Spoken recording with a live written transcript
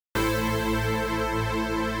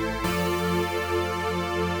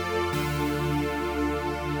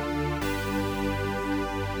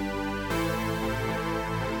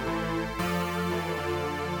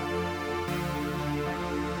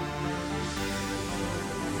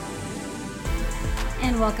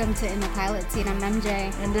welcome to In the Pilot Seat. I'm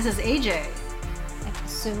MJ. And this is AJ.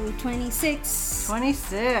 Episode 26.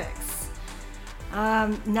 26.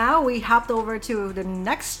 Now we hopped over to the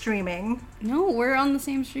next streaming. No, we're on the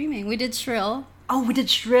same streaming. We did Shrill. Oh, we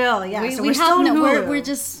did Shrill. Yeah, we, so we we're still in Hulu. We're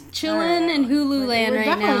just chilling in Hulu land right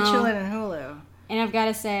now. We're definitely chilling in Hulu. And I've got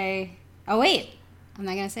to say... Oh, wait. I'm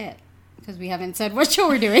not going to say it. Because we haven't said what show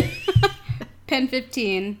we're doing. Pen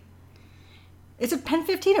 15. Is it Pen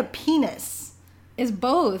 15 or Penis? It's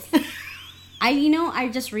both. I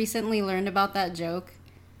just recently learned about that joke.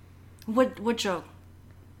 What joke?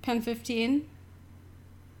 Pen 15.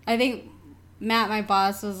 I think Matt, my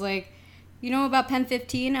boss, was like, you know about Pen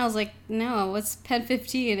 15? I was like, no, what's Pen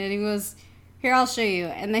 15? And he goes, here, I'll show you.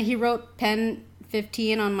 And then he wrote Pen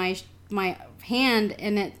 15 on my hand,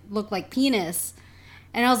 and it looked like penis.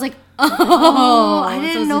 And I was like, oh, I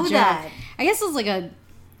didn't know that. I guess it was like a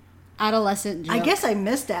adolescent joke. I guess I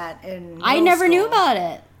missed that in I never middle knew school. about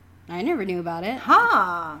it. I never knew about it.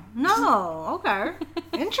 Huh. No. Okay.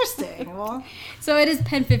 Interesting. Well, So it is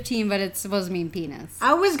Pen 15, but it's supposed to mean penis.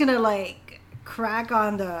 I was going to, crack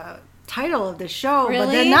on the title of the show, but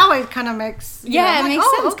Really? then now it kind of makes... Yeah, it makes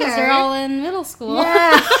sense because they're all in middle school. Yeah.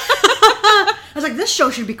 I was like, this show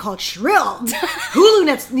should be called Shrill.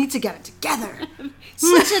 Hulu needs to get it together.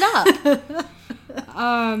 Switch it up.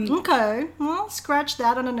 Okay. Well, scratch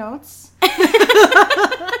that on the notes.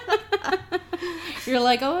 You're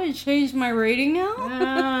like, oh, I changed my rating now?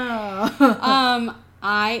 Oh.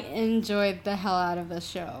 I enjoyed the hell out of this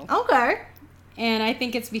show. Okay. And I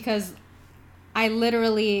think it's because I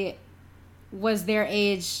literally was their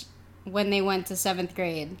age when they went to 7th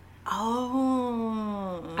grade.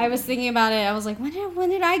 Oh. I was thinking about it. I was like, when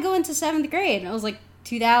did I go into 7th grade? And it was like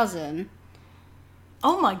 2000.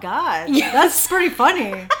 Oh my God. Yes. That's pretty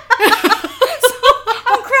funny.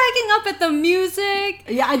 I'm cracking up at the music.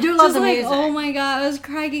 Yeah, I do love Just the like, music. oh my God, I was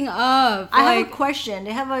cracking up. I have a question.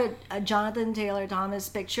 They have a Jonathan Taylor Thomas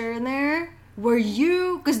picture in there. Were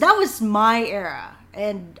you... Because that was my era.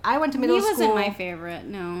 And I went to middle school. He wasn't my favorite,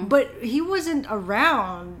 no. But he wasn't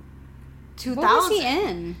around 2000. What was he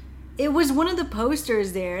in? It was one of the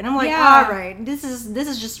posters there, and I'm like, Yeah. all right, this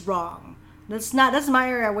is just wrong. That's my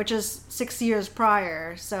era, which is 6 years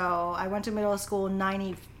prior. So I went to middle school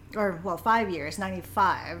 5 years,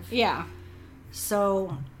 95. Yeah.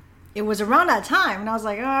 So it was around that time, and I was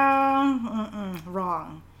like,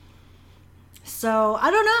 wrong. So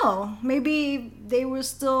I don't know. Maybe they were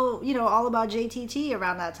still, all about JTT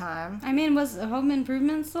around that time. I mean, was Home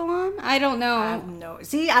Improvement still on? I don't know. No,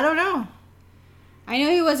 see, I don't know. I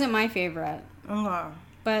know he wasn't my favorite, Okay.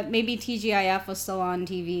 but maybe TGIF was still on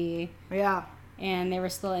TV, Yeah, and they were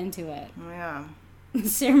still into it. yeah.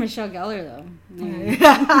 Sarah Michelle Gellar, though.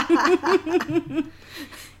 Mm.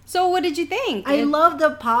 So what did you think? I love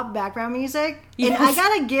the pop background music, and I Yes.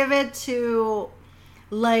 gotta give it to,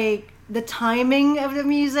 the timing of the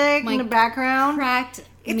music in the background. Cracked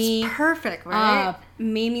It's me perfect, right? up.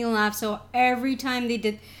 Made me laugh. So every time they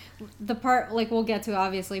did the part, we'll get to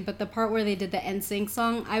obviously, but the part where they did the NSYNC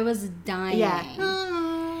song, I was dying. Yeah.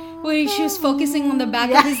 When she was focusing on the back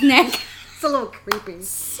Yeah. of his neck. It's a little creepy.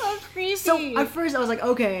 So creepy. So at first I was like,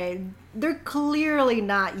 okay, they're clearly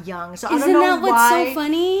not young, so I Isn't don't know that what's why. so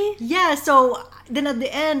funny? Yeah, so then at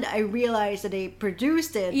the end I realized that they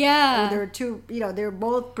produced it. Yeah. They're two, they're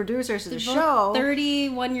both producers of the Both show.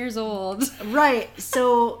 31 years old. Right.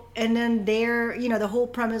 So, and then the whole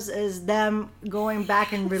premise is them going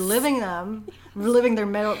back and reliving their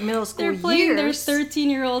middle school They're playing years. their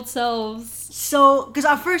 13-year-old selves. So, because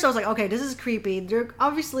at first I was like, okay, this is creepy. They're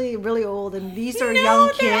obviously really old, and these are No, young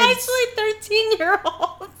they're kids. actually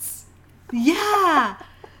 13-year-olds. Yeah.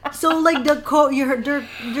 So, their coworkers,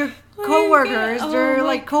 God. their Oh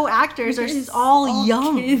my- co-actors are It's all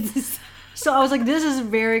young. kids. So I was like, this is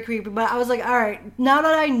very creepy. But I was like, all right, now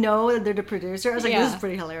that I know that they're the producer, I was like, this Yeah. is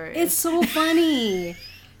pretty hilarious. It's so funny.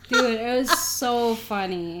 Dude, it was so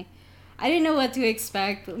funny. I didn't know what to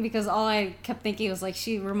expect because all I kept thinking was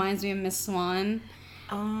she reminds me of Miss Swan.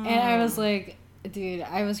 Oh. And I was like, dude,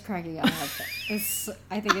 I was cracking up. I'm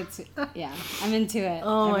into it.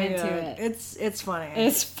 Oh I'm my into God. it. It's funny.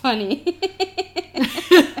 It's funny.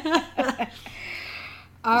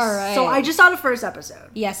 All right. So I just saw the first episode.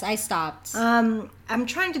 Yes, I stopped. I'm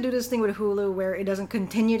trying to do this thing with Hulu where it doesn't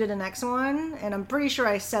continue to the next one, and I'm pretty sure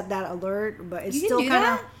I set that alert, but it's You can still do kind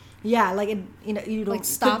that? of you don't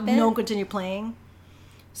stop it? don't continue playing.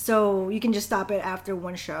 So you can just stop it after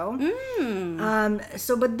one show.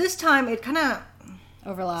 So but this time it kind of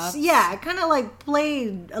Overlap. it kind of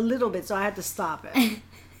played a little bit, so I had to stop it.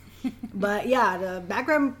 But yeah,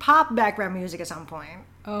 the pop background music at some point.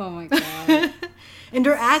 Oh my god. And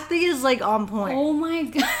their acting is like on point. Oh my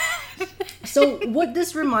god. So what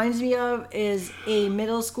this reminds me of is a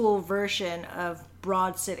middle school version of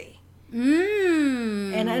Broad City.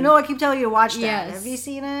 And I know I keep telling you to watch that. Yes. Have you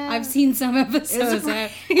seen it? I've seen some episodes.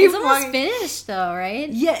 It's almost finished though, right?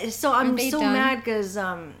 Yeah, so I'm they so done? mad because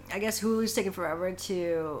I guess Hulu's taking forever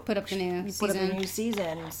to Put up the new put up the season. new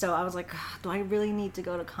season. So I was like, "Ugh, do I really need to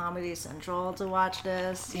go to Comedy Central to watch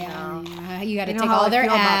this? You know? You got to You know take how all I their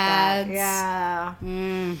feel about ads. that. Yeah.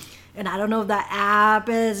 Mm. And I don't know if that app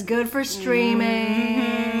is good for streaming.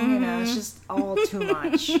 You know, it's just all too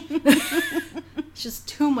much. It's just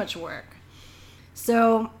too much work.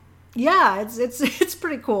 So, yeah, it's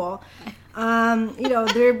pretty cool. You know,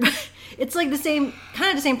 it's like the same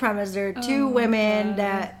premise. There are two women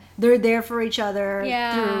that they're there for each other.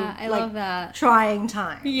 Yeah, through, I like, love that. Trying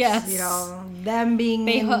times. Yes. You know, them being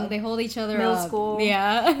They in hold each other middle up. school.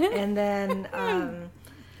 Yeah. And then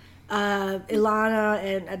Ilana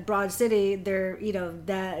and at Broad City, they're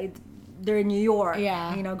in New York,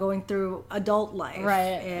 Yeah. you know, going through adult life,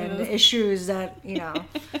 Right. and the issues that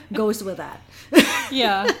goes with that.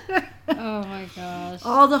 Yeah. Oh my gosh.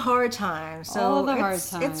 All the hard times. So All the hard it's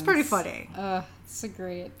times. pretty funny. It's a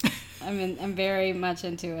great. I'm very much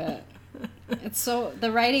into it. It's so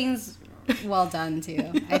the writing's well done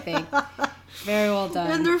too. I think very well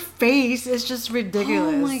done. And their face is just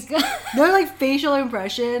ridiculous. Oh my god. Their like facial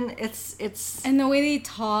impression, it's And the way they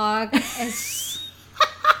talk is.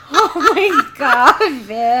 Oh my god,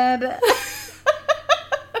 man.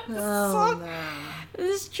 oh no.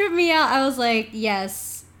 This tripped me out. I was like,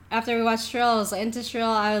 yes. After we watched Shrill, I was into Shrill.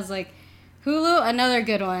 I was like, Hulu, another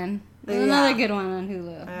good one. There's another good one on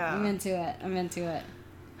Hulu. Yeah. I'm into it.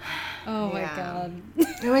 Oh my Yeah. god.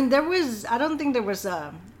 I mean, I don't think there was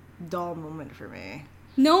a dull moment for me.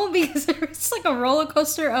 No, because it's like a roller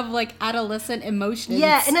coaster of like adolescent emotions.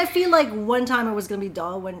 Yeah, and I feel like one time it was gonna be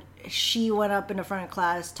dull when she went up in the front of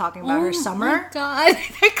class talking about her summer. Oh my god.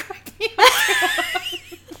 That cracked me up.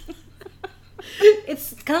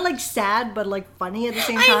 It's kind of like sad, but like funny at the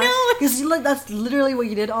same I time. know. Because like that's literally what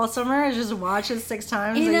you did all summer. Is just watch it 6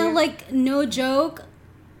 times. You and know, you're- like, no joke,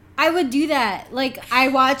 I would do that. Like,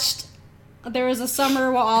 there was a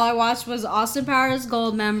summer where all I watched was Austin Powers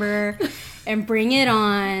Goldmember and Bring It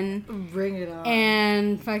On bring it on.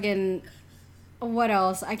 and fucking, what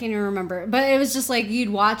else? I can't even remember. But it was just like, you'd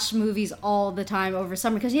watch movies all the time over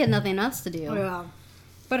summer because you had nothing else to do. Yeah,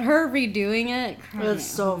 But her redoing it, it's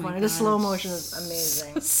so my funny. God, The slow it's motion is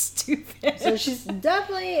amazing. so stupid. So she's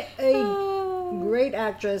definitely a great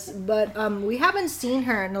actress, but we haven't seen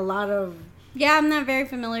her in a lot of Yeah, I'm not very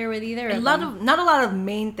familiar with either of them. not a lot of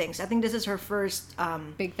main things. I think this is her first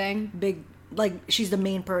Big thing. big, like she's the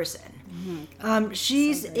main person. Mm-hmm.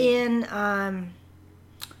 She's So great. in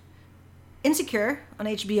Insecure on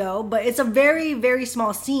HBO, but it's a very very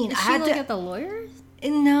small scene. Is I she had like to at the lawyers?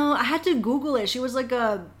 no, I had to Google it. She was like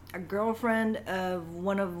a girlfriend of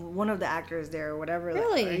one of the actors there, or whatever.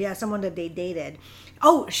 Really? Yeah, someone that they dated.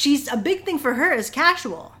 Oh, she's a big thing for her is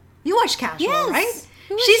Casual. You watch Casual, Yes. right?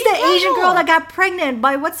 Who is She's she the Asian Casual? girl that got pregnant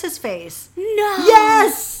by what's his face. No.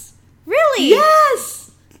 Yes. Really? Yes.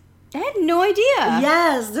 I had no idea.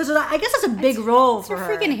 Yes. I guess that's a big role It's for her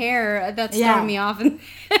her. freaking hair that's Yeah. throwing me off. In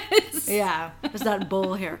this. Yeah, it's that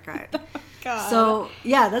bowl haircut. God. So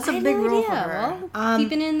yeah, that's I a had big no role idea. for her. Well,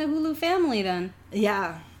 keeping in the Hulu family then.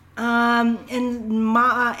 Yeah. And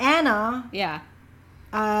Anna Yeah.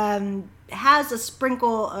 has a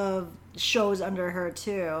sprinkle of shows under her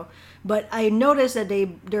too, but I noticed that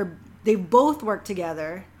they both work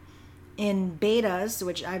together in Betas,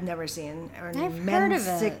 which I've never seen, or I've Men heard of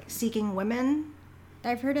it. Seeking Women.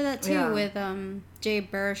 I've heard of that too Yeah. with Jay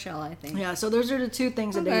Baruchel, I think. Yeah, so those are the two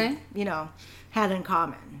things that Okay. they had in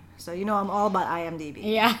common. So I'm all about IMDb.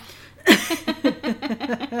 Yeah.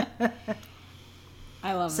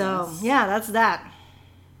 I love So this. yeah, that's that.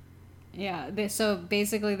 Yeah. So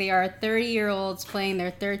basically, they are 30-year-olds playing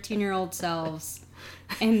their 13-year-old selves,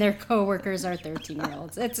 and their coworkers are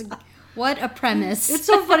 13-year-olds. What a premise. It's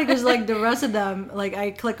so funny because like the rest of them, like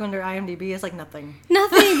I click on their IMDb, it's like nothing.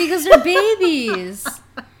 Nothing because they're babies.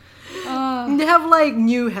 Oh, They have like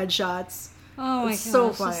new headshots. oh my It's god, so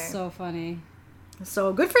it's just funny. so funny.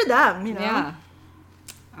 So good for them, Yeah.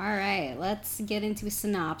 All right, let's get into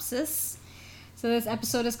synopsis. So this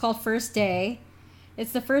episode is called First Day.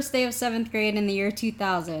 It's the first day of 7th grade in the year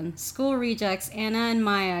 2000. School rejects Anna and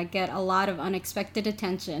Maya get a lot of unexpected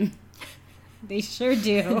attention. They sure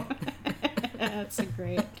do. That's so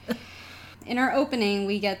great. In our opening,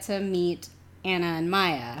 we get to meet Anna and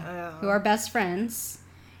Maya, who are best friends.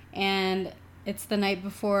 And it's the night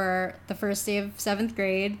before the first day of 7th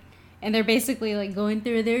grade. And they're basically like going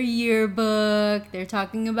through their yearbook. They're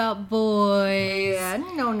talking about boys. Yeah,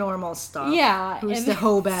 no normal stuff. Yeah. Who's the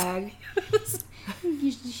hoe bag?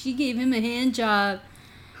 She gave him a hand job.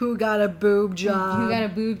 Who got a boob job? Who got a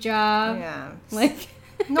boob job? Yeah. Like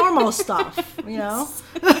normal stuff, you know?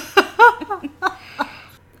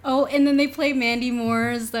 Oh, and then they play Mandy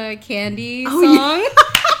Moore's Candy Oh, song.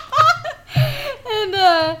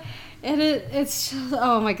 And it's just,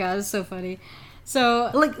 oh my god, it's so funny. So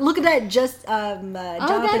Like, look at that, just Jonathan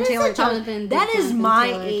that is Taylor a Thomas. That is Jonathan my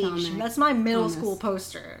Taylor age. Thomas. That's my middle Thomas. school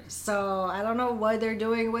poster. So I don't know what they're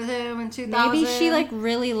doing with him in 2000. maybe she like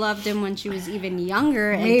really loved him when she was even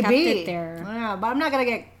younger and kept it there. Yeah, but I'm not gonna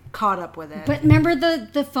get caught up with it. But remember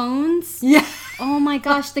the phones? yeah. Oh my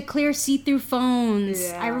gosh, the clear see-through phones.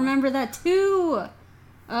 Yeah. I remember that too.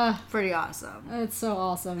 Pretty awesome. It's so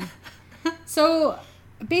awesome. So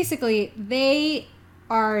basically, they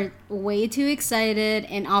are way too excited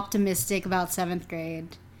and optimistic about 7th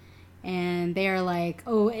grade. And they are like,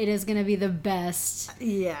 oh, it is going to be the best.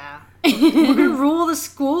 Yeah. We're gonna rule the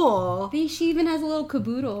school. She even has a little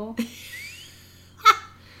caboodle.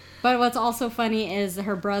 But what's also funny is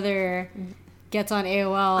her brother gets on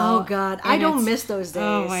AOL. Oh god, I don't miss those days.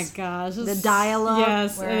 Oh my gosh. The dial-up.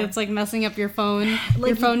 Yes, where- and it's like messing up your phone, Like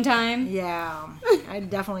your phone time. Yeah, I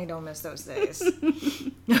definitely don't miss those days.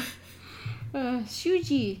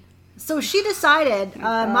 Shuji. So she decided,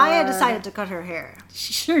 Maya decided to cut her hair.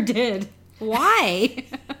 She sure did. Why?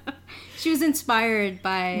 She was inspired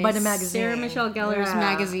by By the magazine. Sarah Michelle Gellar's Yeah,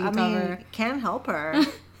 magazine I cover. mean, can't help her.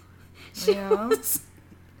 She you know? was,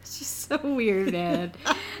 she's so weird, man.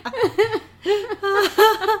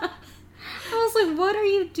 I was like, what are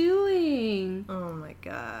you doing? Oh my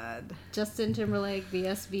god. Justin Timberlake,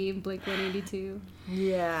 BSB, Blink 182.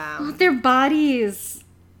 Yeah. Their bodies,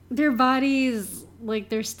 like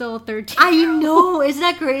they're still 13. I know. Isn't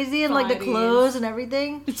that crazy? And like the Bodies. clothes and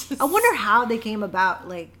everything. It's just- I wonder how they came about,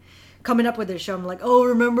 like, coming up with this show. I'm like, oh,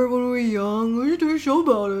 remember when we were young? We should do a show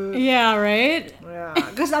about it. Yeah, right? Yeah.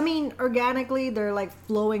 Because, I mean, organically, they're like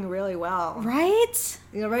flowing really well. Right?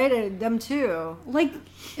 You know, right? And them too. Like,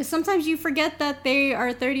 sometimes you forget that they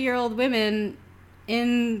are 30-year-old women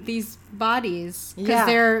in these bodies. Because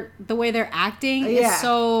Yeah. the way they're acting Yeah. is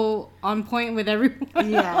so on point with everyone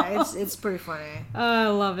Yeah, else. it's pretty funny. I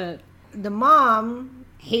love it. The mom,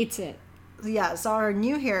 Hates it. yeah, saw her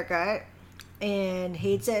new haircut and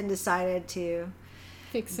hates it and decided to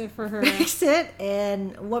Fix it for her. fix it.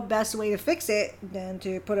 And what best way to fix it than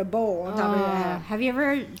to put a bowl on top of your head?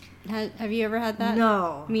 Have you ever had that?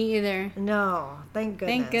 No. Me either. No. Thank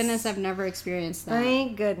goodness. Thank goodness I've never experienced that.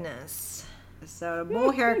 Thank goodness. So the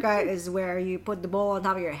bowl haircut is where you put the bowl on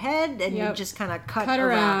top of your head and you Yep. just kind of cut around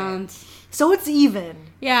around. it. So it's even.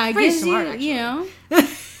 Yeah, it Pretty gives smart, you, actually.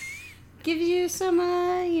 gives you some,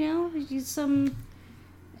 some.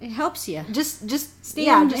 It helps you. Just Stay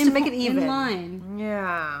yeah, in- just in to make it in even. line.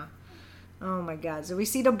 Yeah. Oh my god. So we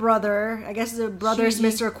see the brother. I guess the brother's Shuji.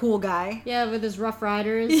 Mr. Cool Guy. Yeah, with his Rough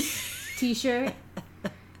Riders t-shirt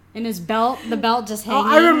and his belt. The belt just Oh,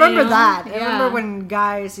 hanging. I remember you know? that. I Yeah. remember when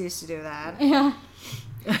guys used to do that. Yeah.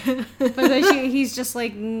 But then he's just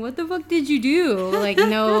like, what the fuck did you do? Like,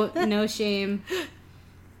 no shame.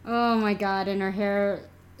 Oh my god, and her hair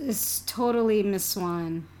is totally Miss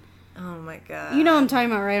Swan. Oh my god. You know what I'm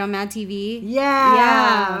talking about, right? On Mad TV?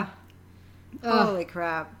 Yeah. Ugh. Holy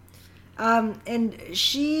crap. And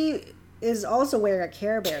she is also wearing a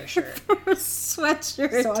Care Bear shirt.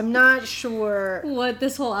 Sweatshirt. So I'm not sure. What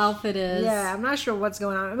this whole outfit is. Yeah, I'm not sure what's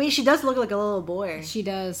going on. I mean, she does look like a little boy. She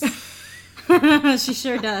does. She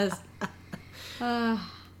sure does.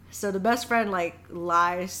 So the best friend, like,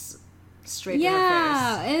 lies straight to her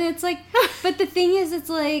Yeah, face. and it's like, but the thing is, it's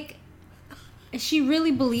like, she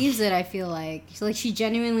really believes it, I feel like. Like, she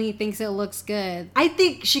genuinely thinks it looks good. I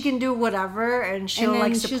think she can do whatever and she'll, And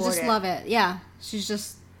then like, she'll support just it. love it. Yeah, she's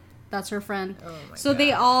just, that's her friend. Oh my So they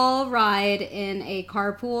God. all ride in a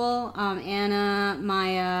carpool. Anna,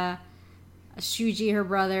 Maya, Shuji, her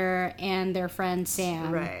brother, and their friend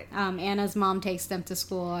Sam. Right. Anna's mom takes them to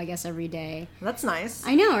school, I guess, every day. That's nice.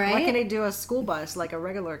 I know, right? Why can't they do a school bus like a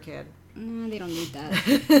regular kid? They don't need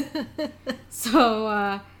that.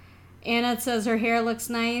 So Anna says her hair looks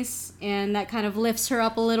nice, and that kind of lifts her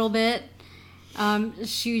up a little bit.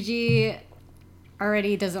 Shuji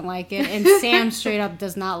already doesn't like it, and Sam straight up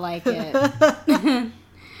does not like it.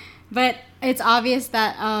 But it's obvious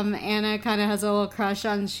that Anna kind of has a little crush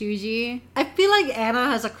on Shuji. I feel like Anna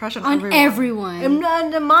has a crush on, On everyone.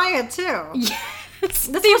 And Maya, too. Yes. That's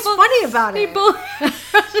what's funny about They it. both have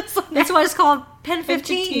crushes on That's why it's called Pen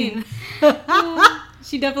 15. 15.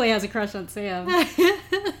 She definitely has a crush on Sam.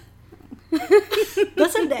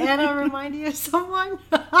 Doesn't Anna remind you of someone?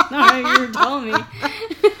 No, you were telling me.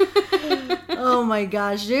 Oh my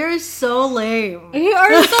gosh, they're so lame. They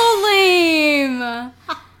are so lame.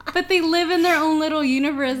 But they live in their own little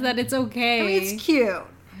universe that it's okay. I mean, it's cute.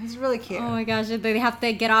 It's really cute. Oh my gosh! They have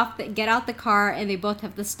to get out the car, and they both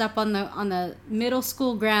have to step on the middle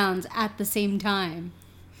school grounds at the same time.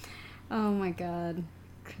 Oh my god,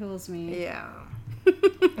 kills me. Yeah.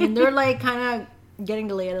 And they're like kind of getting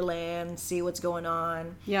the lay of the land, see what's going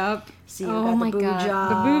on. Yep. See, you got the boob job.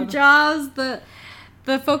 The boob jobs.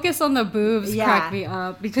 The focus on the boobs cracked me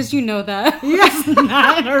up because you know that. Yes,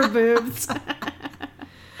 not her boobs.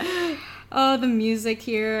 Oh, the music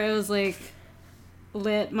here. It was like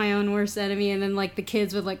Lit, My Own Worst Enemy, and then like the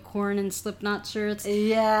kids with like Korn and Slipknot shirts.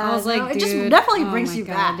 Yeah. I was like, it dude, just definitely oh brings my you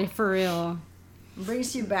God, back. for real.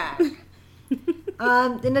 Brings you back.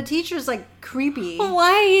 And the teacher's like creepy.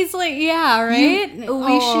 Why? He's like, yeah, right?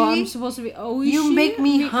 Oishi? I'm supposed to be Oishi? You make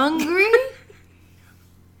me hungry?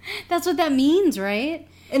 That's what that means, right?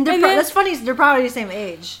 And that's funny, they're probably the same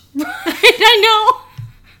age. Right, I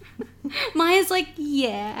know. Maya's like,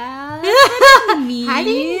 yeah, that's what it means. How do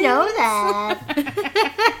you know that?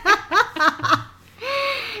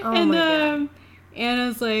 Oh and my God.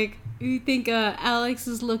 Anna's like, you think Alex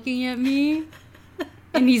is looking at me?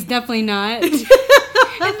 And he's definitely not.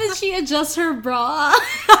 And then she adjusts her bra.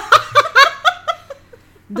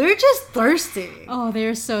 They're just thirsty. Oh,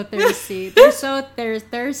 they're so thirsty. They're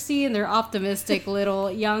thirsty and they're optimistic little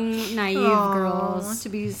young naive girls. To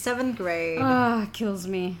be 7th grade. Ah, kills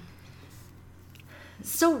me.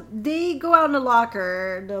 So they go out in the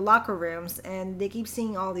locker rooms, and they keep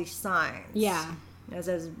seeing all these signs. Yeah. It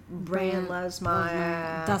says, Brand loves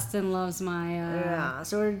Maya. Dustin loves Maya. Yeah.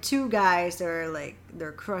 So there are 2 guys that are like,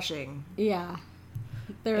 they're crushing. Yeah.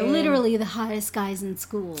 They're literally the hottest guys in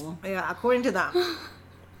school. Yeah, according to them.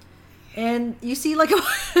 And you see like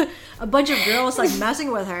a bunch of girls like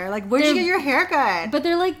messing with her. Like, where'd you get your haircut? But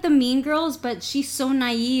they're like the mean girls, but she's so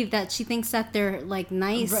naive that she thinks that they're like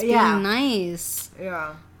nice, being Yeah. nice.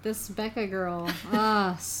 Yeah. This Becca girl.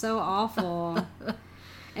 Ah, so awful.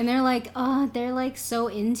 And they're like so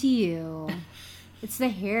into you. It's the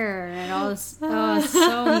hair and all this. Oh, it's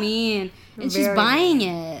so mean. And she's Very buying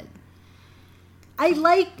it. I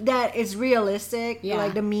like that it's realistic. Yeah.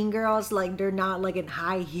 Like the mean girls, like they're not like in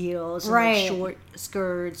high heels, and, Right. like short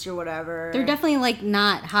skirts or whatever. They're definitely like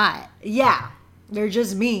not hot. Yeah, they're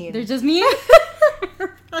just mean. They're just mean.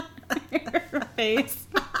 Her face.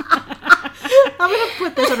 I'm gonna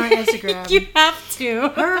put this on our Instagram. You have to.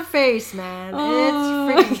 Her face, man, Oh,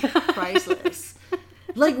 it's freaking priceless.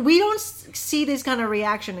 Like, we don't see this kind of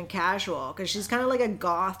reaction in Casual because she's kind of like a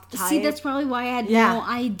goth type. See, that's probably why I had Yeah. no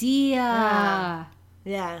idea.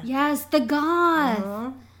 Yeah. Yes, the goth.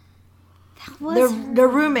 Uh-huh. That was The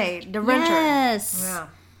roommate, the renter. Yes. Yeah.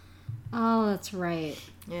 Oh, that's right.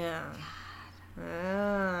 Yeah.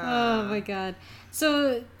 Oh my god.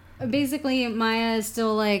 So basically, Maya is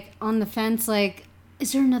still like on the fence, like,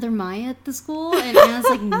 is there another Maya at the school? And Anna's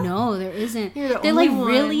like, no, there isn't. You're the They're only like one.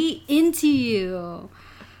 really into you.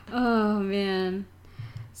 Oh man.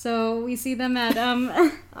 So we see them at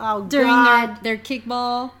Oh, during God. their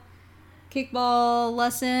kickball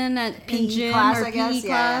lesson at PE in gym class, or I guess, PE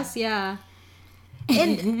yeah. class, yeah.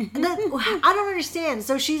 And I don't understand.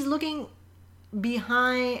 So she's looking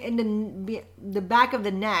behind in the back of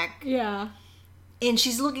the neck, Yeah. and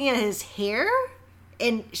she's looking at his hair,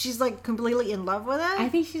 and she's like completely in love with it. I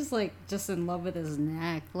think she's like just in love with his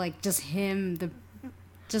neck, like just him,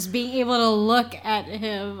 just being able to look at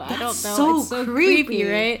him. I don't know. so It's so creepy.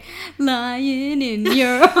 right? Lying in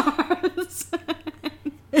your arms.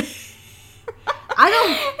 I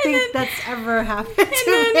don't think that's ever happened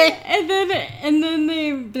to me. And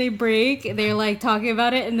then they break. They're like talking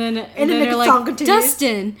about it, and then then they're the like, song continues.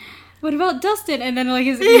 Dustin. What about Dustin? And then like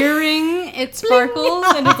his earring, it sparkles,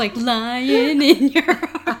 and it's like lying in your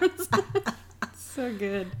arms. So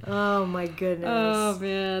good. Oh my goodness. Oh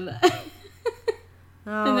man.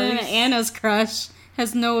 Oh, And then Anna's crush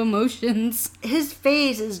has no emotions. his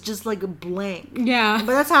face is just like a blank. Yeah.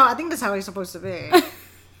 But I think that's how he's supposed to be.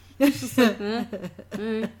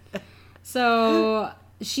 So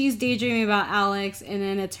she's daydreaming about Alex, and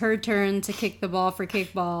then it's her turn to kick the ball for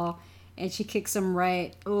kickball, and she kicks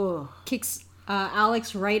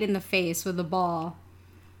Alex right in the face with the ball,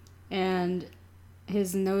 and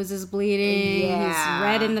his nose is bleeding. Yeah. He's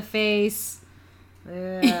red in the face.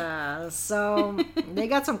 Yeah, so they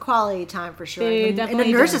got some quality time for sure. They in the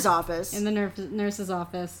definitely nurse's do. office. In the nurse's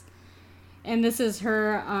office, and this is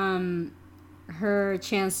her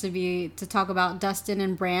chance to talk about Dustin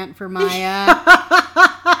and Brant for Maya,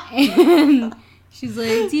 and She's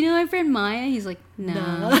like, do you know my friend Maya? He's like,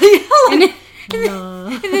 no. And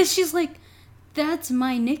then she's like, that's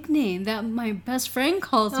my nickname that my best friend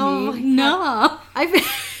calls me. No.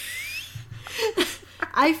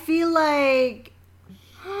 I feel like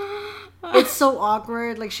it's so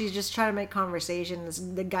awkward. Like, she's just trying to make conversation.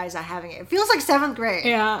 The guy's not having it. It feels like 7th grade.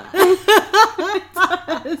 Yeah. It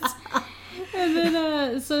does. And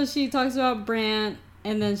then, so she talks about Brant,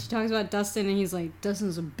 and then she talks about Dustin, and he's like,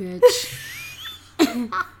 Dustin's a bitch.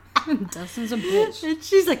 Dustin's a bitch. And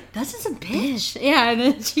she's like, Dustin's a bitch. Yeah, and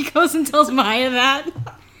then she goes and tells Maya that.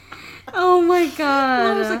 Oh my god.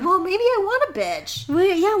 And I was like, well, maybe I want a bitch.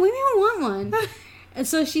 Wait, yeah, maybe I want one. And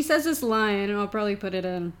so she says this line, and I'll probably put it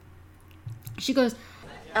in. She goes,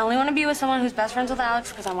 I only want to be with someone who's best friends with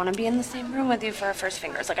Alex because I want to be in the same room with you for our first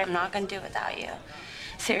fingers. Like, I'm not going to do it without you.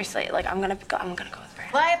 Seriously, like, I'm gonna go with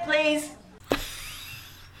Brant. Quiet, please.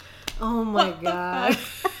 Oh my god.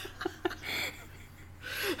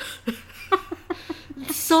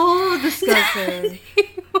 So disgusting.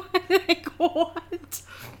 like, what?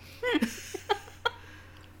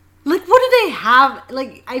 Like, what do they have?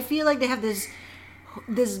 Like, I feel like they have this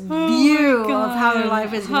view of how their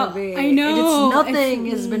life is gonna be. I know. And nothing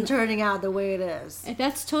has been turning out the way it is.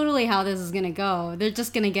 That's totally how this is gonna go. They're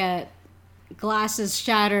just gonna get glasses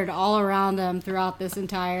shattered all around them throughout this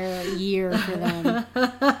entire year for them.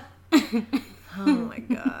 Oh my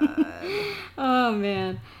god. Oh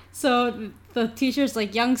man. So the teacher's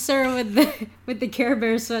like, young sir with the Care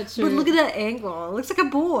Bear sweatshirt. But look at that ankle. It looks like a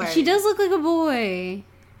boy. She does look like a boy.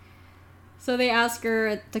 So they ask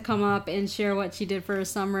her to come up and share what she did for her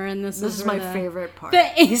summer, and this is my favorite part. The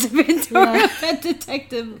Ace Ventura Pet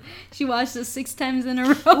Detective. She watched it 6 times in a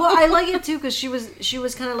row. Well, I like it too because she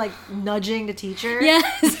was kind of like nudging the teacher.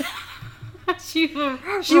 Yes. she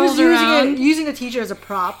was using the teacher as a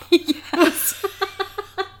prop. Yes.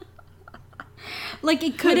 Like,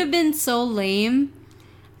 it could have been so lame.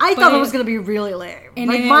 I thought it was gonna be really lame. And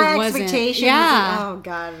like, my expectation was like, oh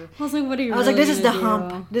god. I was like, what are you I was like, this is the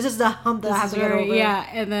hump. This is the hump that I have to get over. Yeah,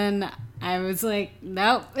 and then I was like,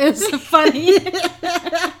 nope, it's funny. Even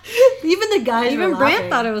the guys were Brant laughing.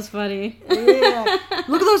 thought it was funny. Yeah.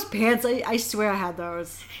 Look at those pants. I swear I had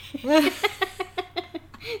those.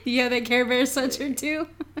 Do you have that Care Bear sweatshirt too?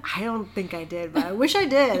 I don't think I did, but I wish I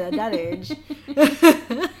did at that age.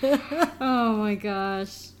 Oh my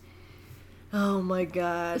gosh. Oh my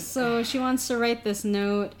god. So she wants to write this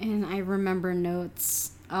note, and I remember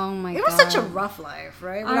notes. Oh my god. It was such a rough life,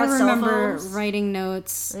 right? I remember writing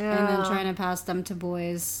notes and then Yeah. trying to pass them to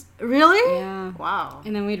boys. Really? Yeah. Wow.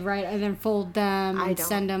 And then we'd write and then fold them and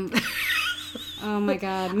send them. Oh my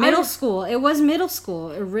god. I Middle don't- school. It was middle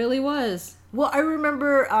school. It really was. Well, I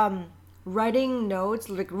remember writing notes,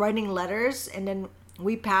 like writing letters, and then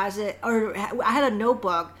we pass it. Or I had a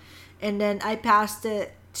notebook, and then I passed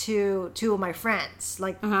it to 2 of my friends.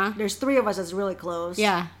 Like, there's 3 of us that's really close.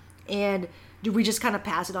 Yeah. And we just kind of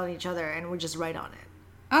pass it on each other, and we just write on it.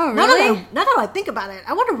 Oh, Now really? that I think about it,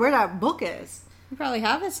 I wonder where that book is. You probably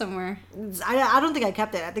have it somewhere. I don't think I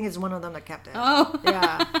kept it. I think it's one of them that kept it. Oh.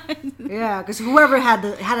 Yeah. Yeah, because whoever had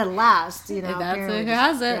it last, you know. That's apparently who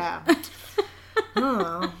has it. Yeah. I don't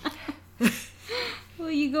know.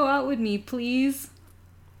 Will you go out with me, please?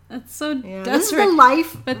 That's so Yeah, desperate. this is the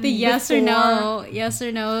life. But the yes or no,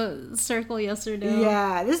 circle yes or no.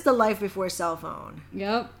 Yeah, this is the life before cell phone.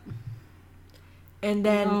 Yep. And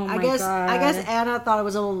then Oh I my guess God. Anna thought it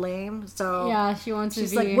was a little lame, so Yeah, she wants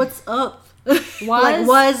she's to be like, "What's up?"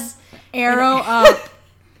 was arrow up.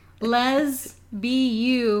 Les be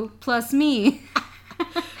you plus me.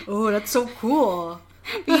 Oh, that's so cool.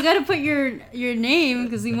 But you gotta put your name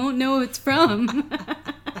because he won't know who it's from.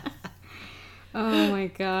 Oh my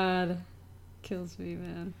god. Kills me,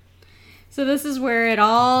 man. So this is where it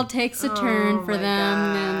all takes a turn for my them,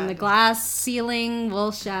 God. and the glass ceiling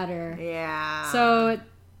will shatter. Yeah. So,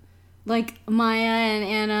 like, Maya and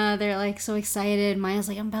Anna, they're, like, so excited. Maya's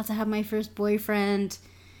like, I'm about to have my first boyfriend.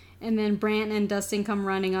 And then Brant and Dustin come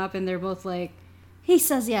running up, and they're both like, he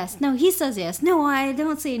says yes. No, he says yes. No, I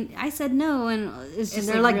don't say... I said no. And it's just,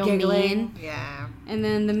 they're like real giggling. mean. Yeah. And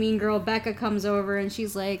then the mean girl, Becca, comes over, and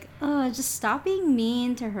she's like, oh, just stop being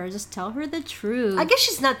mean to her. Just tell her the truth. I guess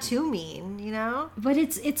she's not too mean, you know? But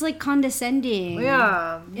it's like, condescending.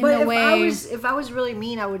 Yeah. In But the way... if I was really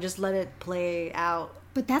mean, I would just let it play out.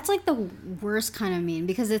 But that's like the worst kind of mean,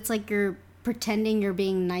 because it's like you're pretending you're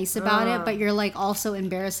being nice about it, but you're like also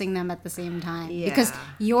embarrassing them at the same time. Yeah. Because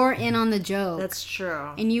you're in on the joke. That's true.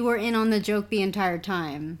 And you were in on the joke the entire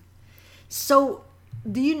time. So,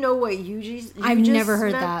 do you know what you just I've never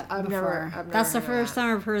heard meant? that I've before. never That's the heard first that.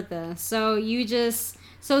 time I've heard this. So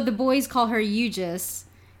the boys call her you just,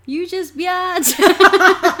 You just biatch.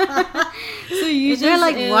 So you They're just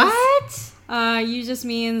like, is, what? You just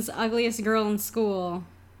means ugliest girl in school.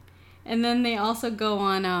 And then they also go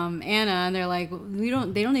on Anna, and they're like, they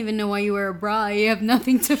don't even know why you wear a bra. You have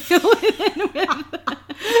nothing to fill it in with.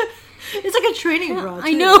 It's like a training bra, too,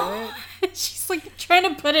 I know. right? She's like trying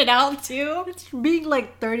to put it out too. It's being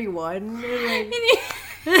like 31.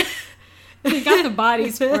 Like... They got the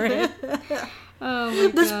bodies for it. Oh my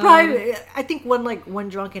This god. probably, I think one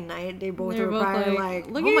drunken night, they both They're were both probably like,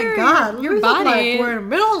 like, "Look oh at my your- god, your we look body." like we're in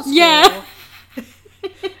middle school. Yeah.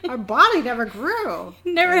 Our body never grew.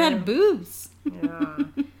 Never had boobs. Yeah.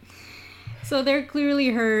 So they're clearly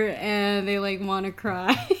hurt and they like want to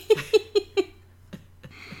cry.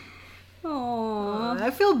 Aww.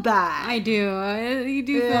 I feel bad. I do. You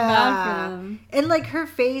do feel bad for them. And like her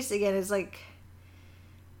face again is like,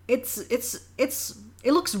 it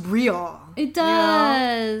looks real. It you know?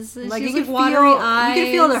 does. Like She's you like can watery feel, eyes. you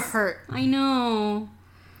can feel the hurt. I know.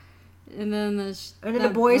 And then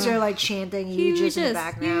The boys are like chanting Aegis in the Aegis,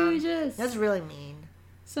 background. Aegis. That's really mean.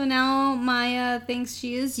 So now Maya thinks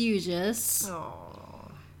she is Aegis.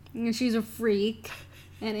 Oh. And she's a freak.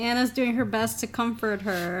 And Anna's doing her best to comfort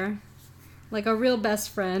her. Like a real best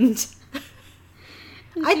friend.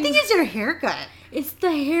 I think it's your haircut. It's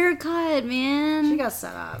the haircut, man. She got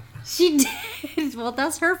set up. She did. Well,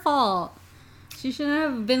 that's her fault. She shouldn't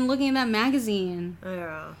have been looking at that magazine.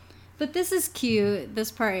 Yeah. But this is cute.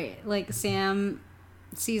 This part, like Sam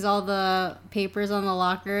sees all the papers on the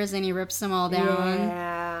lockers and he rips them all down.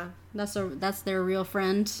 Yeah. That's their real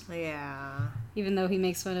friend, Yeah. even though he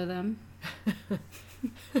makes fun of them.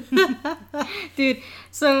 Dude,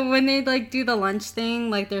 so when they like do the lunch thing,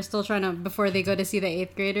 like they're still trying to, before they go to see the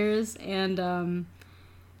 8th graders, and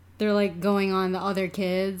they're like going on the other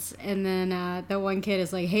kids, and then the one kid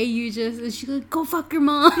is like, "Hey, you just," and she's like, "Go fuck your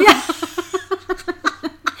mom." Yeah.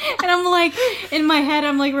 And I'm like, in my head,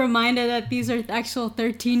 I'm like reminded that these are actual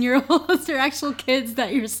 13-year-olds. They're actual kids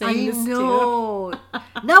that you're saying this know.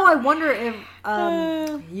 Now I wonder if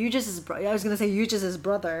Aegis's brother. I was gonna say Aegis's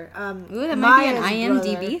brother. Ooh, that might be an Maya's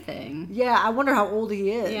IMDb brother. thing. Yeah, I wonder how old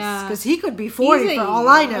he is. Yeah. Because he could be 40 He's for all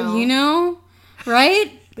I know. You know,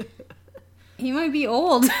 right? He might be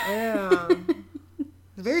old. Yeah. It's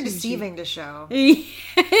very deceiving to show. It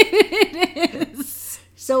is.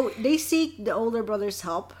 So they seek the older brother's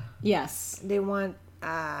help. Yes. They want,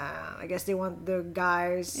 I guess they want the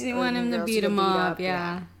guys. They or want the him to girls beat get him beat up,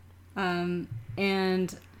 yeah.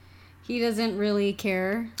 And he doesn't really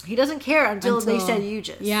care. He doesn't care until they said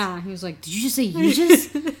Aegis. Yeah, he was like, "Did you just say Aegis?"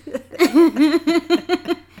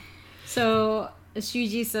 So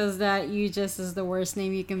Shuji says that Aegis is the worst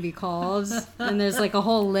name you can be called, and there's like a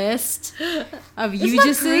whole list of Isn't that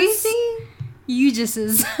Eugises. crazy?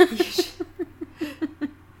 Eugises.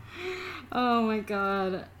 Oh my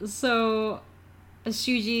god. So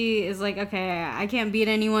Shuji is like, "Okay, I can't beat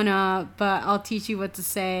anyone up, but I'll teach you what to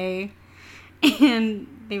say." And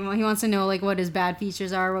he wants to know like what his bad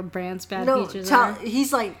features are, what Brand's bad features are.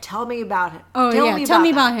 He's like, tell me about him. Oh, tell yeah, me tell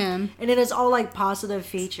me that." about him. And it is all like positive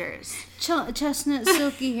features. Chestnut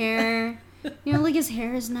silky hair. You know, like his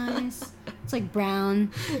hair is nice. It's like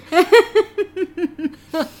brown.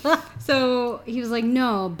 So he was like,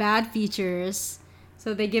 "No, bad features."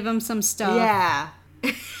 So they give him some stuff. Yeah.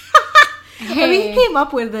 Hey. I mean, he came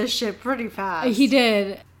up with this shit pretty fast. He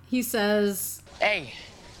did. He says, Hey,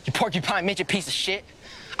 you porcupine midget piece of shit.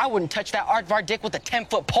 I wouldn't touch that aardvark dick with a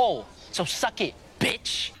 10-foot pole. So suck it,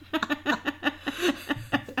 bitch.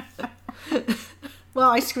 Well,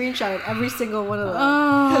 I screenshotted every single one of them.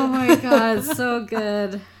 "Oh my god, so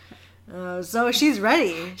good." So she's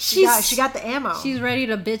ready. She got the ammo. She's ready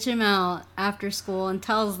to bitch him out after school and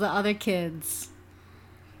tells the other kids.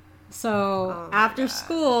 So after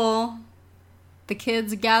school, the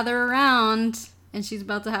kids gather around and she's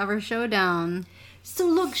about to have her showdown. So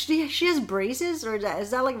look, she has braces, or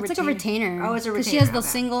is that like It's like a retainer. Oh, it's a retainer. Because she has the okay.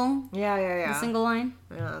 single, Yeah. the single line.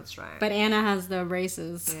 Yeah, that's right. But Anna has the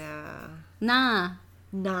braces. yeah, Nah.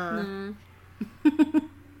 nah.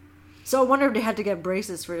 So I wonder if they had to get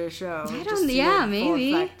braces for this show. I just don't. to Yeah, get full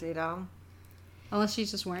maybe. effect, you know. Unless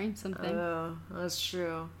she's just wearing something. Oh, that's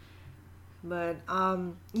true. But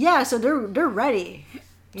yeah. So they're ready.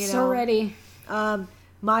 You know? So ready.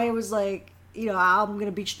 Maya was like, I'm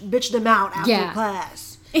gonna bitch them out after Yeah.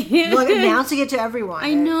 class. Like announcing it to everyone.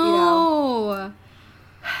 I know.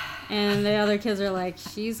 And the other kids are like,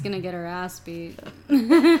 "She's gonna get her ass beat."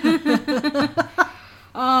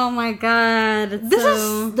 Oh my god. This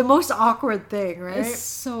is the most awkward thing, right? It's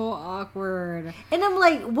so awkward. And I'm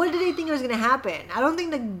like, what did they think was going to happen? I don't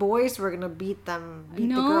think the boys were going to beat the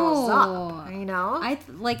girls up, you know?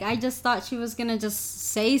 I just thought she was gonna just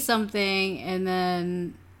say something and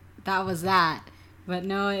then that was that. But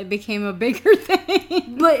no, it became a bigger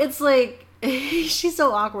thing. But it's like, she's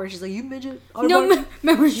so awkward. She's like, you midget? No,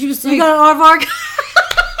 remember she was like, you got an aardvark?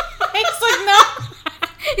 He's like, no.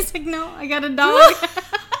 He's like, no, I got a dog.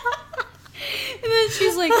 And then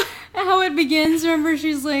she's like, how it begins, remember?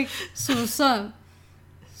 She's like, so what's up?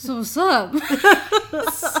 So what's up?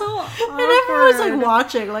 So awkward. And everyone's like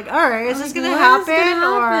watching, like, all right, is this going to happen?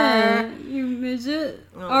 Or... You midget?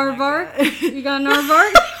 Oh Aardvark? You got an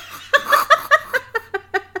aardvark?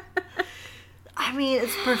 I mean,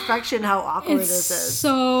 it's perfection how awkward this is.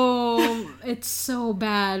 It's so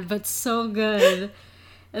bad, but so good.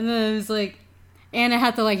 And then it's like, Anna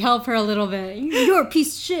had to like help her a little bit. You're a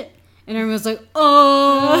piece of shit. And everyone's like,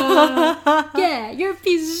 oh, yeah, you're a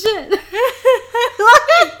piece of shit. You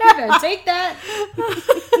better take that.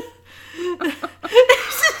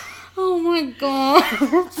 Oh my god.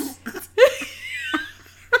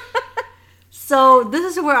 So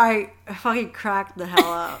this is where I fucking cracked the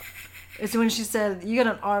hell up. It's when she said, you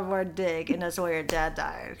got an aardvark dick, and that's why your dad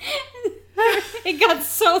died. It got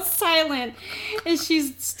so silent. And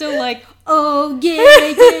she's still like, oh,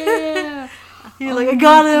 yeah. You're like, I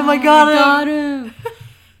got him.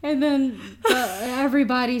 And then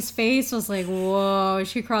everybody's face was like, whoa,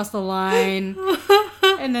 she crossed the line.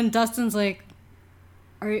 And then Dustin's like,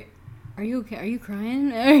 are you okay? Are you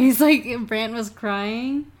crying? And he's like, Brant was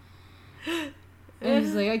crying. And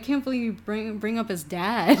he's like, I can't believe you bring up his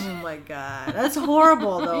dad. Oh my god. That's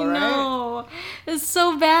horrible though, right? No, it's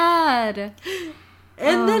so bad.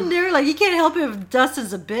 And then they're like, you can't help it if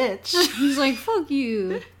Dustin's a bitch. He's like, fuck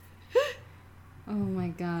you. Oh my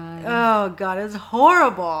god. Oh god, it's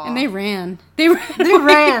horrible. And they ran. They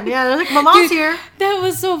ran. Yeah, they're like, my mom's here. That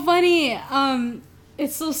was so funny.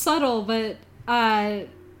 It's so subtle, but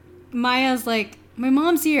Maya's like, my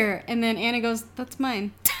mom's here. And then Anna goes, that's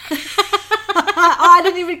mine. Oh, I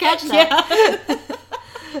didn't even catch that.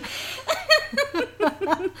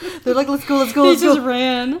 Yeah. They're like, let's go. They just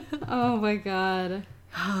ran. Oh my god.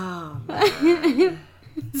 Oh, man.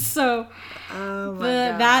 So, God.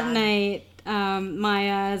 that night,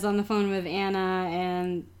 Maya is on the phone with Anna,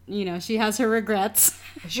 and you know she has her regrets.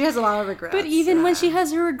 She has a lot of regrets. But even when she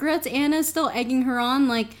has her regrets, Anna's still egging her on,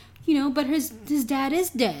 like, you know, but his dad is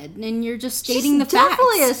dead, and you're just stating the facts.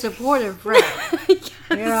 Definitely a supportive friend. Yes.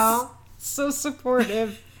 You know, so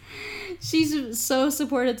supportive. She's so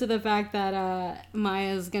supportive to the fact that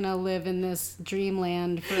Maya's gonna live in this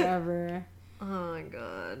dreamland forever. Oh my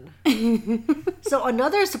god. So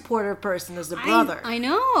another supportive person is the brother. I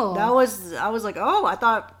know. I was like, oh, I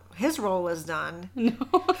thought his role was done. No.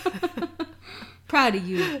 Proud of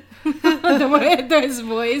you. The way his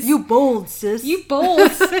voice. You bold, sis. You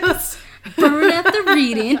bold, sis. Burn after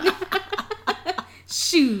reading.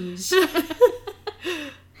 Shoes.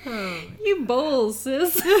 Oh. You bold,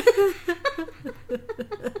 sis.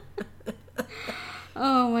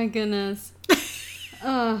 Oh my goodness.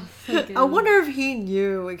 Oh, I wonder if he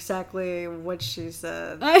knew exactly what she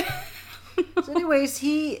said. So anyways,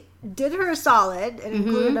 he did her a solid and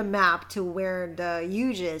included a map to where the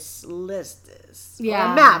UGIS list is. Yeah.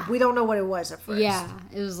 Or a map. We don't know what it was at first. Yeah.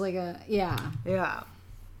 It was like yeah.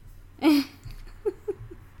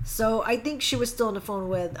 So I think she was still on the phone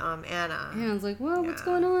with Anna. Yeah, I was like, whoa, what's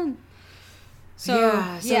going on? So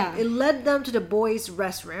it led them to the boys'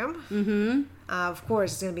 restroom. Mm-hmm. Of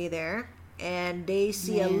course, it's going to be there. And they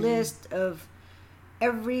see a list of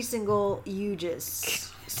every single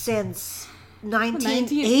UGIS since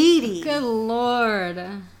 1980. Good Lord.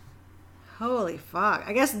 Holy fuck.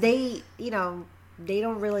 I guess they don't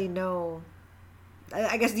really know.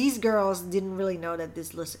 I guess these girls didn't really know that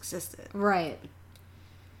this list existed. Right.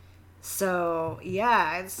 So,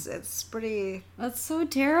 yeah, it's pretty... That's so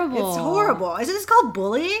terrible. It's horrible. Isn't this called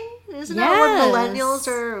bullying? Isn't that what millennials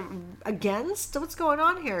are against? What's going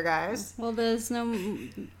on here, guys? Well, there's no...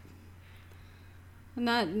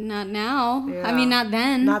 Not now. Yeah. I mean, not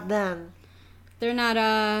then. Not then. They're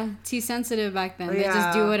not too sensitive back then. They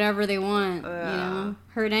just do whatever they want, you know?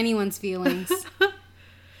 Hurt anyone's feelings.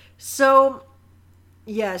 So...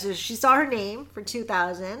 Yeah, so she saw her name for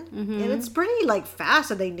 2000, and it's pretty, like, fast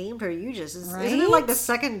that they named her UGIS. Right? Isn't it, like, the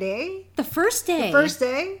second day? The first day. The first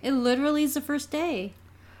day? It literally is the first day.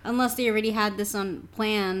 Unless they already had this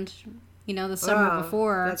planned, you know, the summer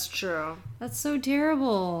before. That's true. That's so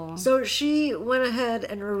terrible. So she went ahead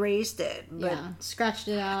and erased it. But scratched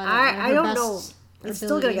it out. I don't know. It's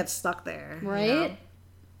still going to get stuck there. Right? You know?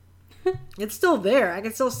 It's still there. I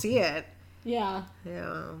can still see it. Yeah.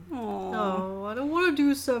 Yeah. Aww. Oh, I don't want to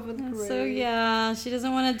do 7th grade. So yeah, she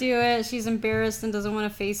doesn't want to do it. She's embarrassed and doesn't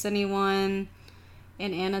want to face anyone.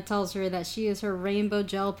 And Anna tells her that she is her rainbow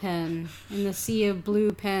gel pen in the sea of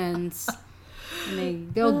blue pens.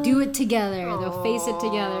 And they'll do it together. They'll face it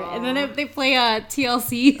together. And then they play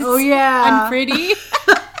TLC's Oh, yeah. Unpretty.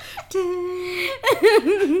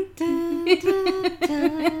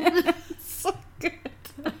 So good.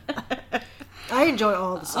 I enjoy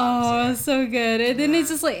all the songs. Oh, so good. And then it's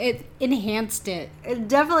just like, it enhanced it. It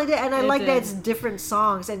definitely did. And I It like that did. it's different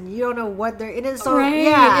songs and you don't know what they're in it. So, Right.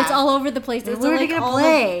 yeah. It's all over the place. It's Where are they like going to all the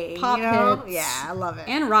play? pop you know? hits. Yeah, I love it.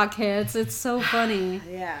 And rock hits. It's so funny.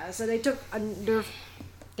 Yeah, so they took their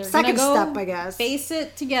They're second gonna go step, I guess. Face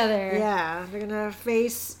it together. Yeah, they're going to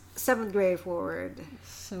face 7th grade forward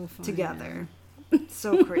So funny. together.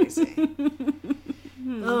 So crazy.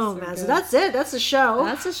 Oh, man. So that's it. That's the show.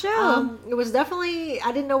 That's a show. It was definitely,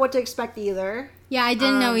 I didn't know what to expect either. Yeah, I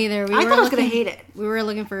didn't know either. I thought I was going to hate it. We were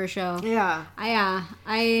looking for a show. Yeah.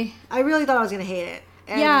 I I really thought I was going to hate it.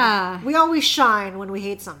 And Yeah. we always shine when we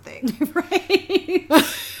hate something. right.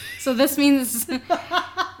 So this means this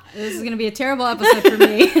is gonna be a terrible episode for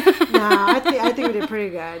me. No, I think we did pretty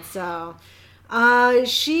good. So,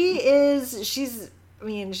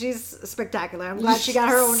 she's spectacular. I'm glad she got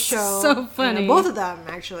her own show. So funny. Yeah, both of them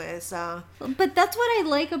actually. So, But that's what I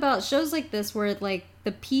like about shows like this, where like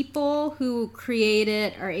the people who create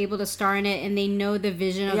it are able to star in it, and they know the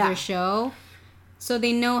vision of Yeah. their show, so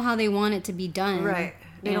they know how they want it to be done. right,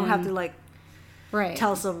 they don't have to And- like right.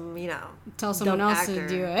 tell someone someone dumb else actor. to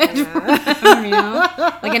do it. Yeah. You know?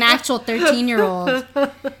 Like an actual 13-year-old.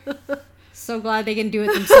 So glad they can do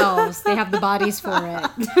it themselves. They have the bodies for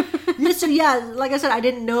it. Yeah, so yeah, like I said, I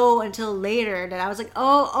didn't know until later that I was like,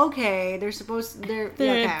 oh, okay, they're They're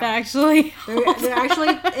okay. actually They're actually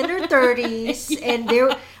in their 30s, and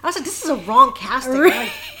I was like, this is a wrong casting. I like,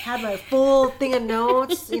 had my full thing of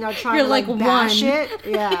notes, trying You're to like like bash one. it.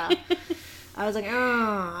 Yeah. I was like,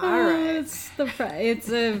 oh, all right. It's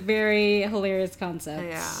a very hilarious concept.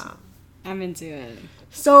 Yeah. I'm into it.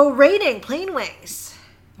 So, rating, Plain Wings.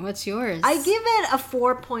 What's yours? I give it a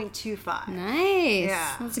 4.25. Nice.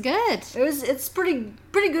 Yeah. That's good. It's pretty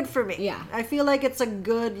good for me. Yeah. I feel like it's a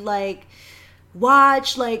good like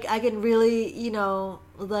watch. Like I can really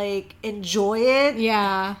like enjoy it.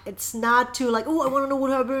 Yeah. It's not too like, oh, I want to know what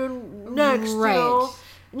happened next. Right.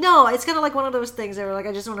 No, it's kind of like one of those things where like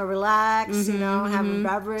I just want to relax. Have a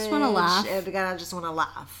beverage. Just wanna laugh. And I just want to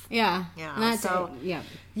laugh. Yeah. Yeah, That's so- yeah.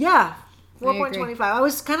 Yeah. agree. 4.25. I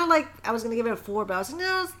was kind of like, I was going to give it a 4, but I was like,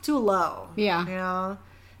 no, it's too low. Yeah.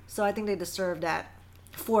 So I think they deserve that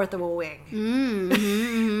 4th of a wing.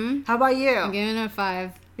 Mm-hmm. How about you? I'm giving it a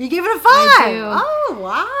 5. You give it a 5? I do. Oh,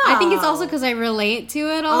 wow. I think it's also because I relate to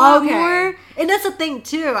it a lot more. And that's the thing,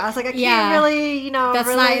 too. I was like, I Yeah. can't really, That's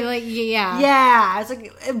really... not like yeah. Yeah, it's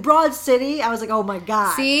like in Broad City. I was like, "Oh my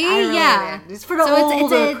god!" See? I relate. Yeah. It's for the So it's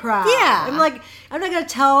older a- crowd. yeah. I'm like, I'm not gonna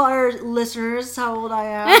tell our listeners how old I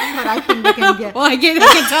am, but I think they can guess. Well, I can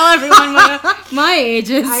tell everyone my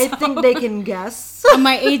ages. I think they can guess. I'm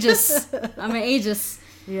my ages. I'm my ages.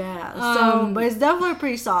 Yeah. So, but it's definitely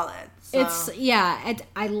pretty solid. So.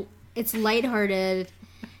 It's lighthearted.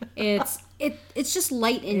 It's just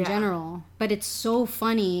light in Yeah. general, but it's so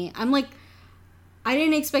funny. I'm like, I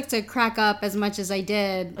didn't expect to crack up as much as I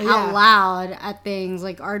did Yeah. out loud at things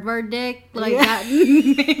like Aardvark Dick. Like Yeah. that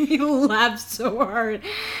made me laugh so hard.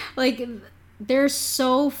 Like they're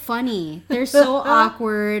so funny. They're so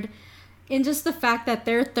awkward, and just the fact that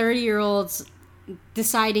they're 30-year-olds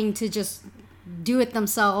deciding to just do it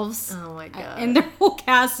themselves. Oh my god. And their whole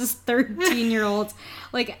cast is 13-year-olds.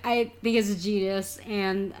 Like, I think it's genius,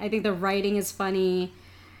 and I think the writing is funny,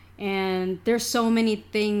 and there's so many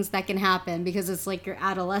things that can happen because it's like your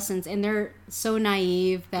adolescence, and they're so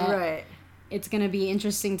naive that Right. it's going to be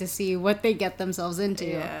interesting to see what they get themselves into.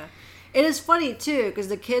 Yeah. It is funny too because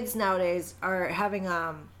the kids nowadays are having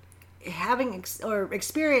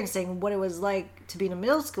experiencing what it was like to be in a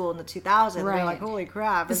middle school in the 2000s. They're Right. like, holy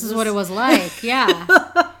crap! This is what it was like. Yeah.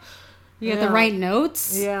 You have Yeah. to write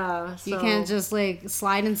notes. Yeah. You so- can't just like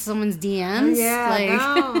slide into someone's DMs. Yeah. like,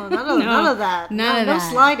 No. None of that. None of no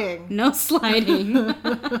that. sliding. No sliding.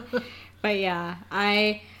 But yeah,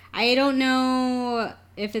 I don't know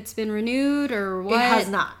if it's been renewed or what. It has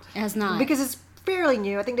not. It has not. Because it's fairly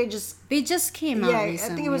new. I think they they just came out yeah,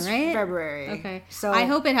 recently, I think it was right? February. Okay. So I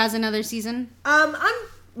hope it has another season. I'm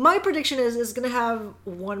My prediction is it's gonna have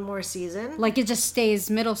one more season. Like it just stays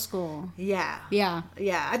middle school. Yeah. Yeah.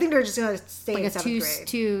 Yeah. I think they're just gonna stay Like in a 7th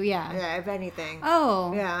grade. yeah. Yeah, if anything.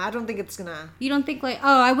 Oh. Yeah, I don't think it's gonna. You don't think like,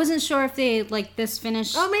 oh, I wasn't sure if they like this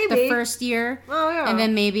finished maybe. the first year. Oh, yeah. And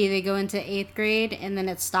then maybe they go into 8th grade and then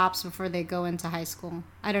it stops before they go into high school.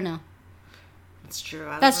 I don't know. It's true.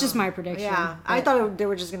 I don't That's know. just my prediction. Yeah, I but thought they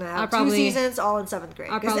were just gonna have I'll 2 seasons all in 7th grade.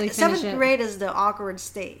 I'll probably Because finish 7th it. grade is the awkward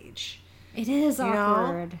stage. It is You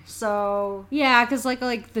awkward. know? So Yeah, because like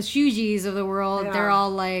the Shujis of the world, Yeah. they're all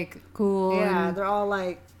like cool. yeah, and, they're all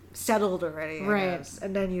like settled already. I Right. guess.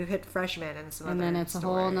 And then you hit freshman and it's another and then it's a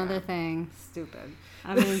story, whole nother yeah. thing. Stupid.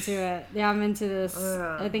 I'm into it. Yeah, I'm into this.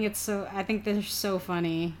 Yeah. I think they're so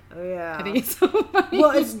funny. Oh, yeah. I think it's so funny.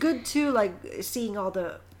 Well, it's good too, like seeing all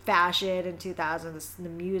the fashion in 2000s, the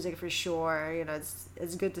music for sure. You know,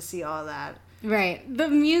 it's good to see all that. right. The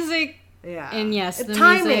music. Yeah. And yes, the the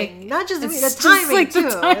timing, music. not just the, It's the just timing like the too.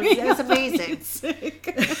 timing It's of amazing.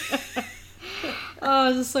 Oh,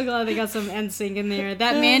 I'm just so glad they got some NSYNC in there.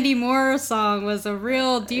 That Mandy Moore song was a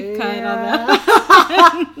real deep cut on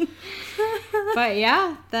that. But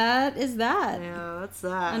yeah, that is that. Yeah, that's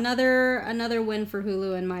that. Another win for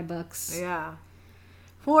Hulu in my books. Yeah,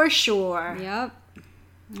 for sure. Yep.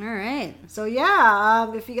 All right. So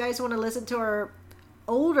yeah, if you guys want to listen to our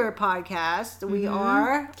older podcast, we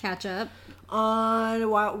are Catch up. on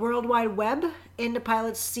World Wide Web,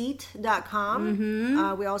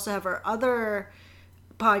 indepilotseat.com. We also have our other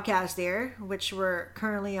podcast there, which we're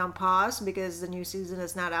currently on pause because the new season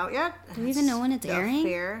is not out yet. Do we even know when it's The airing?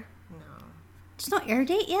 Affair. No. There's no air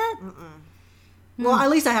date yet? Well,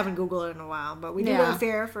 at least I haven't Googled it in a while, but we did Yeah. The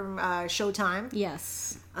Affair from Showtime.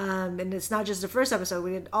 Yes. And it's not just the first episode,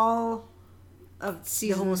 we did all of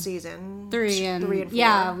the whole season. 3 and 4.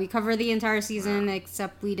 yeah, we cover the entire season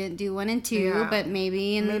except we didn't do 1 and 2, Yeah. but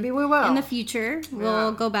maybe Maybe we will. in the future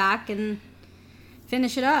we'll Yeah. go back and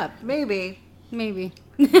finish it up. Maybe. Maybe.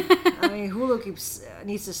 I mean, Hulu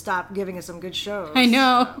needs to stop giving us some good shows. I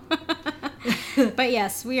know. But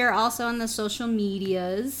yes, we are also on the social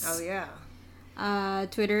medias. Oh yeah.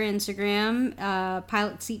 Twitter, Instagram,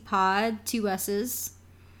 Pilot Seat Pod, 2 S's.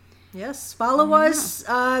 Yes. Follow us.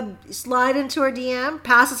 Slide into our DM.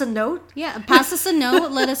 Pass us a note. Yeah, pass us a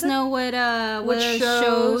note. Let us know what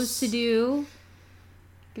shows to do.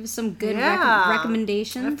 Give us some good Yeah.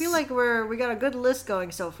 recommendations. I feel like we got a good list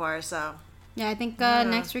going so far. So yeah, I think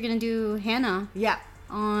next we're gonna do Hannah yeah,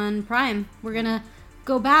 on Prime. We're gonna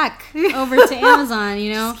go back over to Amazon.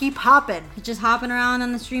 You know, just keep hopping. just hopping around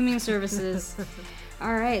on the streaming services.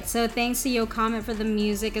 All right, so thanks to Yo Comment for the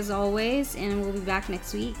music as always, and we'll be back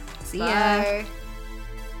next week. See ya. Bye.